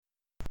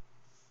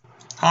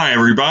Hi,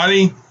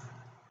 everybody.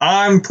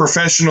 I'm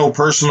professional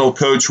personal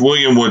coach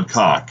William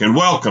Woodcock, and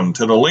welcome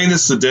to the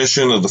latest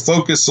edition of the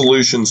Focus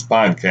Solutions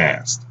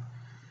podcast.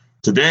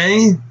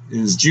 Today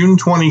is June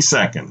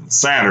 22nd,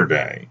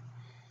 Saturday.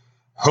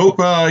 Hope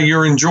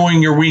you're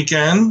enjoying your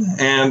weekend,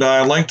 and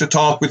I'd like to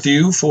talk with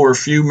you for a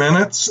few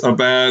minutes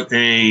about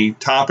a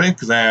topic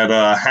that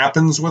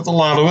happens with a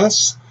lot of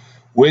us,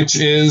 which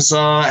is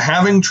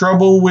having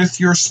trouble with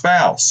your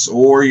spouse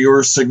or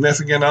your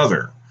significant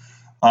other.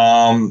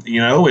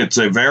 It's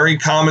a very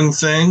common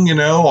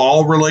thing.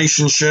 All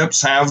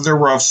relationships have their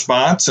rough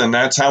spots, and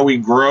that's how we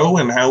grow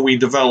and how we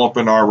develop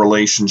in our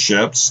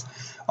relationships.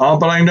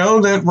 But I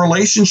know that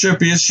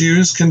relationship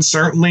issues can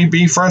certainly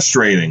be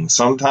frustrating.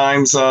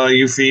 Sometimes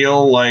you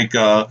feel like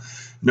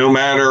no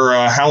matter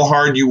how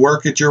hard you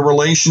work at your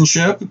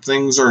relationship,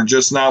 things are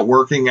just not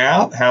working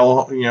out.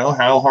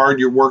 How hard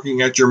you're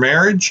working at your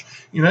marriage,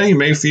 you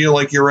may feel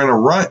like you're in a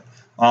rut.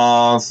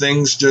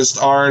 Things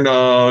just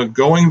aren't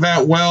going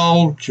that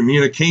well.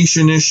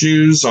 Communication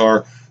issues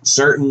are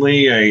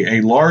certainly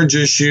a large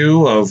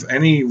issue of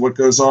what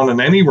goes on in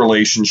any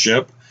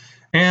relationship.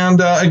 And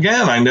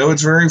again, I know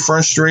it's very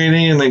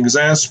frustrating and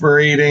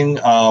exasperating,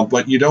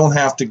 but you don't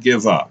have to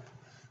give up.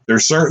 There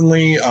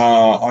certainly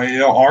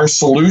are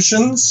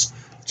solutions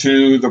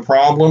to the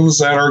problems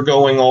that are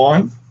going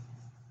on.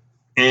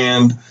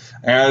 And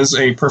as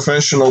a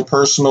professional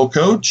personal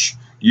coach,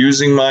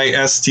 using my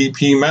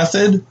STP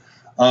method,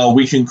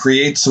 we can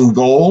create some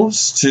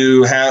goals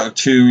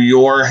to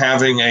your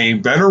having a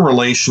better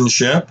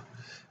relationship,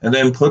 and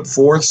then put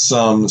forth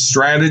some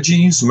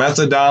strategies,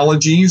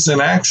 methodologies,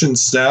 and action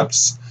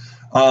steps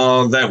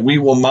that we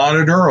will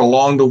monitor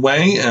along the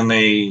way in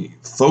a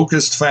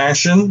focused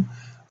fashion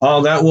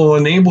that will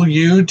enable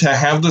you to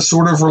have the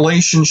sort of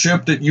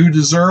relationship that you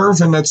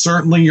deserve and that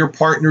certainly your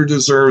partner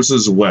deserves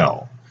as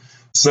well.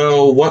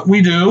 So what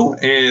we do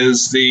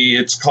is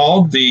it's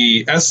called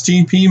the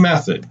STP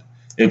method.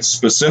 It's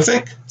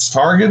specific, it's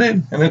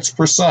targeted, and it's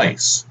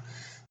precise.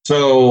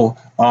 So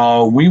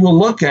we will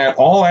look at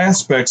all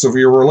aspects of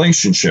your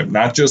relationship,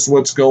 not just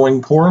what's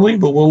going poorly,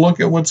 but we'll look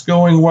at what's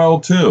going well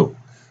too.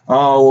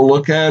 We'll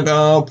look at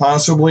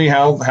possibly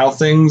how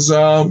things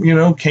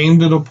came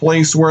to the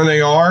place where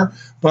they are,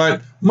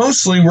 but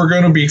mostly we're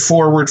going to be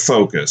forward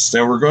focused,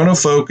 and we're going to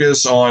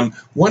focus on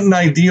what an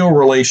ideal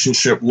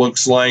relationship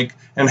looks like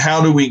and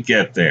how do we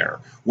get there.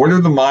 What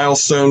are the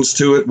milestones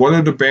to it? What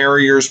are the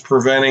barriers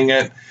preventing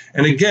it?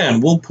 And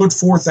again, we'll put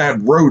forth that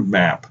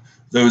roadmap,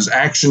 those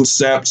action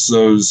steps,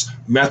 those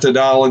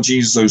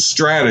methodologies, those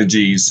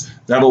strategies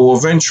that will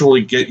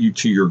eventually get you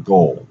to your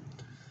goal.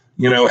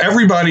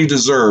 Everybody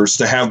deserves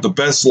to have the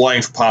best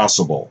life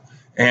possible,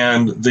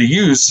 and the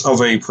use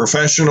of a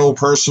professional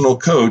personal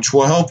coach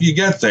will help you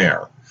get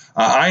there.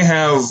 I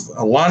have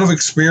a lot of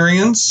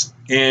experience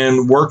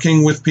in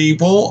working with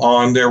people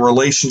on their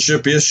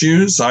relationship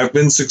issues. I've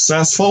been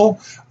successful,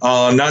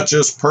 not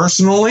just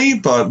personally,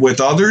 but with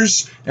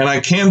others, and I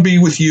can be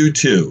with you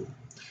too.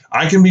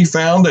 I can be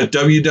found at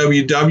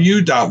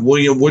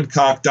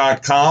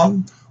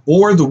www.williamwoodcock.com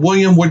or the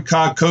William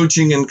Woodcock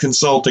Coaching and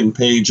Consulting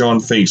page on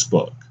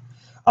Facebook.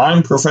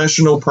 I'm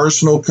professional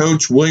personal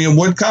coach William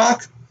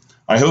Woodcock.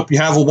 I hope you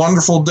have a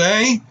wonderful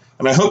day,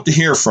 and I hope to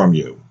hear from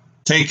you.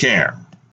 Take care.